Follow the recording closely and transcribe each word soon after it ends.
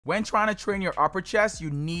When trying to train your upper chest, you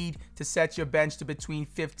need to set your bench to between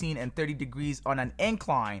 15 and 30 degrees on an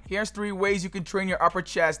incline. Here's 3 ways you can train your upper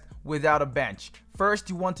chest without a bench. First,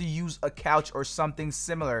 you want to use a couch or something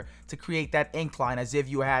similar to create that incline as if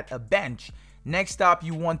you had a bench. Next up,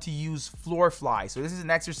 you want to use floor fly. So this is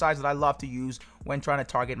an exercise that I love to use when trying to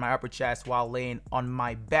target my upper chest while laying on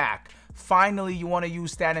my back. Finally, you want to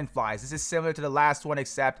use standing flies. This is similar to the last one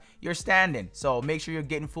except you're standing. So make sure you're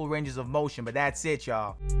getting full ranges of motion, but that's it,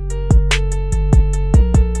 y'all.